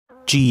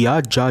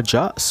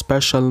Jia-Jaja,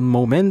 special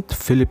moment,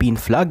 Philippine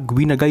flag,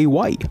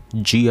 WINAGAYWAY,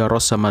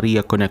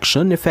 Jia-Rosamaria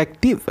connection,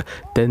 effective,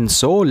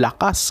 Denso,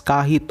 lakas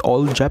kahit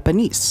all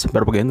Japanese.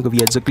 Pero pag yan,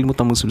 Vheadz,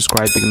 kalimutan mong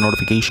subscribe at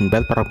notification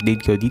bell para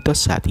update kayo dito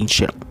sa ating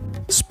channel.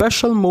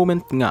 Special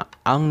moment nga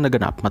ang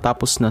naganap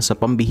matapos na sa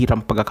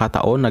pambihirang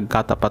pagkakataon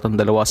nagkatapat ang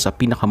dalawa sa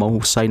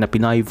pinakamahusay na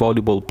Pinay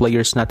volleyball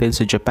players natin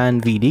sa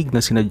Japan V-League na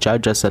sina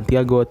Jia-Jaja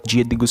Santiago at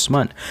Gia de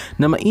Guzman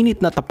na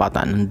mainit na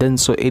tapatan ng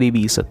Denso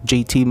ADBs at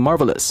JT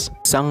Marvelous.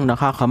 Isang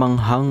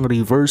nakakamanghang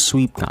reverse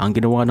sweep na ang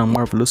ginawa ng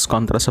Marvelous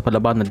kontra sa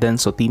palaban na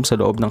Denso team sa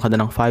loob ng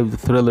kanilang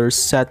 5 thrillers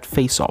set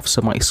face-off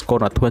sa mga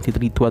score na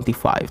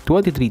 23-25,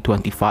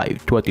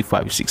 23-25,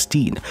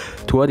 25-16,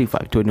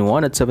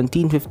 25-21 at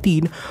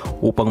 17-15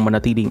 upang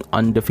manatiling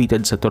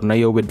undefeated sa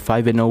torneo with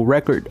 5-0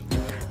 record.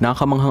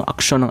 Nakamanghang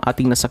aksyon ang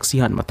ating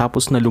nasaksihan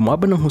matapos na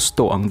lumaban ng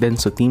husto ang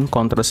Denso team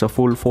kontra sa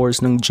full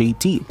force ng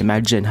JT.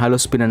 Imagine,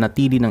 halos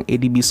pinanatili ng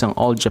ADBs ang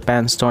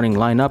All-Japan starting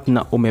lineup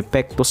na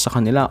umepekto sa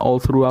kanila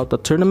all throughout the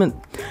tournament.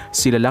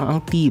 Sila lang ang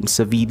team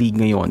sa V-League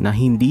ngayon na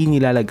hindi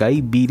nilalagay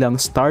bilang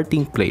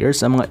starting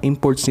players ang mga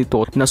imports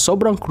nito na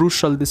sobrang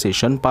crucial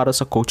decision para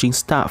sa coaching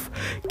staff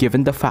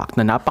given the fact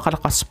na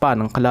napakalakas pa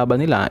ng kalaban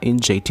nila in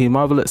JT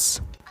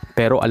Marvelous.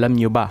 Pero alam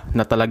nyo ba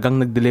na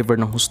talagang nag-deliver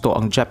ng husto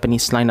ang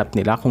Japanese lineup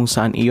nila kung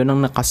saan iyon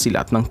ang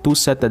nakasilat ng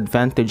 2-set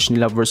advantage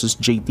nila versus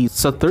JT.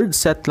 Sa third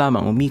set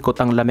lamang umikot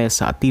ang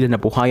lamesa at tila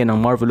nabuhayan ng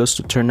Marvelous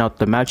to turn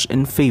out the match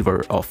in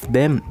favor of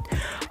them.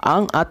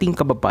 Ang ating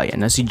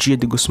kababayan na si Gia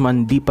de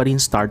Guzman di pa rin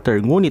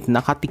starter ngunit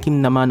nakatikim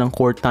naman ng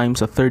court time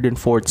sa third and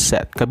fourth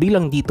set.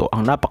 Kabilang dito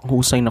ang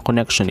napakahusay na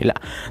connection nila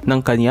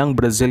ng kanyang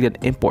Brazilian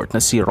import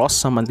na si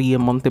Jia-Rosamaria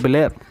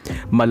Montebellear.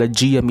 Mala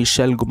Gia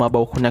Michelle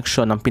Gumabaw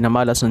connection ang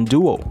pinamalas ng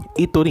duo.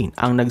 Ito rin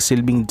ang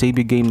nagsilbing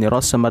debut game ni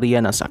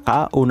Jia-Rosamaria na sa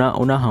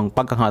kauna-unahang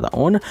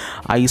pagkakataon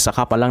ay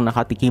saka pa lang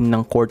nakatikim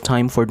ng court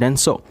time for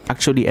Denso.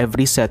 Actually,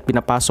 every set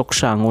pinapasok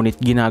siya ngunit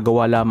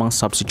ginagawa lamang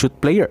substitute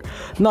player.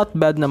 Not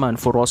bad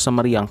naman for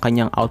Jia-Rosamaria ang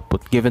kanyang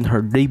output given her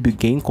debut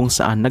game kung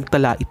saan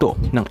nagtala ito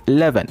ng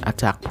 11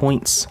 attack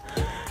points.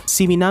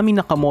 Si Minami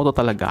Nakamoto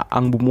talaga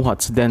ang bumuhat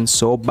sa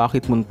Denso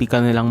bakit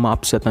muntikan nilang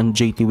ma-upset ng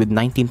JT with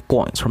 19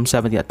 points from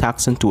 70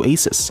 attacks and 2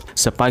 aces.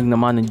 Sa pag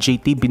naman ng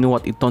JT,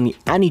 binuhat ito ni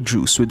Annie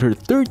Drews with her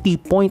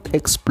 30-point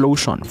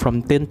explosion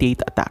from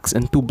 28 attacks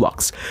and 2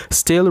 blocks,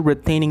 still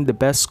retaining the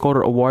best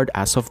scorer award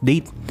as of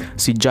date.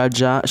 Si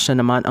Jia-Jaja, siya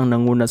naman ang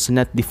nanguna sa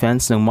net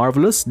defense ng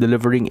Marvelous,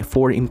 delivering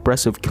 4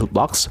 impressive kill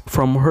blocks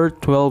from her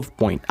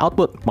 12-point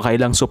output.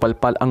 Makailang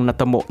supalpal ang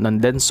natamo ng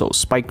Denso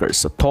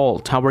spikers sa tall,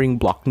 towering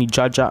block ni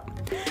Jia-Jaja.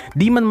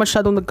 Di man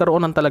masyadong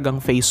nagkaroon ng talagang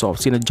face-off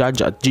sina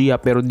Jia-Jaja at Gia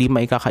pero di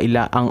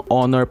maikakaila ang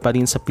honor pa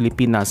rin sa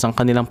Pilipinas ang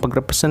kanilang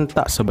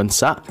pagrepresenta sa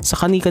bansa sa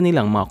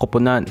kanilang mga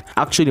koponan.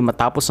 Actually,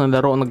 matapos ng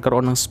laro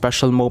nagkaroon ng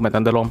special moment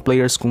ang dalawang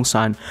players kung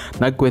saan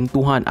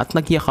nagkwentuhan at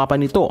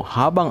nagyakapan ito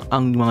habang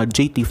ang mga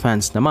JT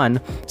fans naman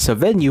sa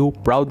venue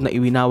proud na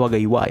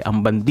iwinawagayway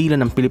ang bandila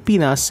ng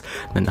Pilipinas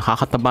na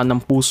nakakataba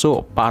ng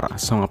puso para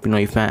sa mga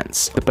Pinoy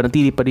fans.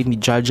 Napanatili pa rin ni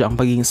Jia-Jaja ang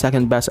pagiging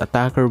second best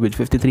attacker with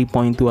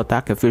 53.2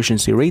 attack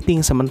efficiency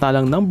rating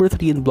samantalang number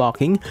 3 in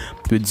blocking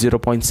with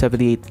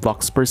 0.78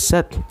 blocks per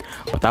set.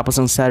 Matapos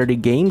ang Saturday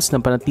games,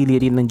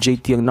 napanatili rin ng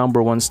JT ang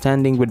number 1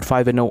 standing with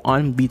 5-0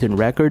 unbeaten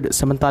record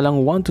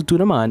samantalang 1-2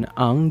 naman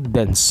ang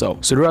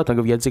Denso. So throughout ang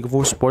Vheadz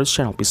for Sports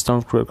channel, please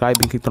don't subscribe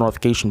and click the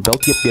notification bell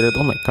to be updated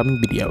on my coming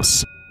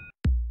videos.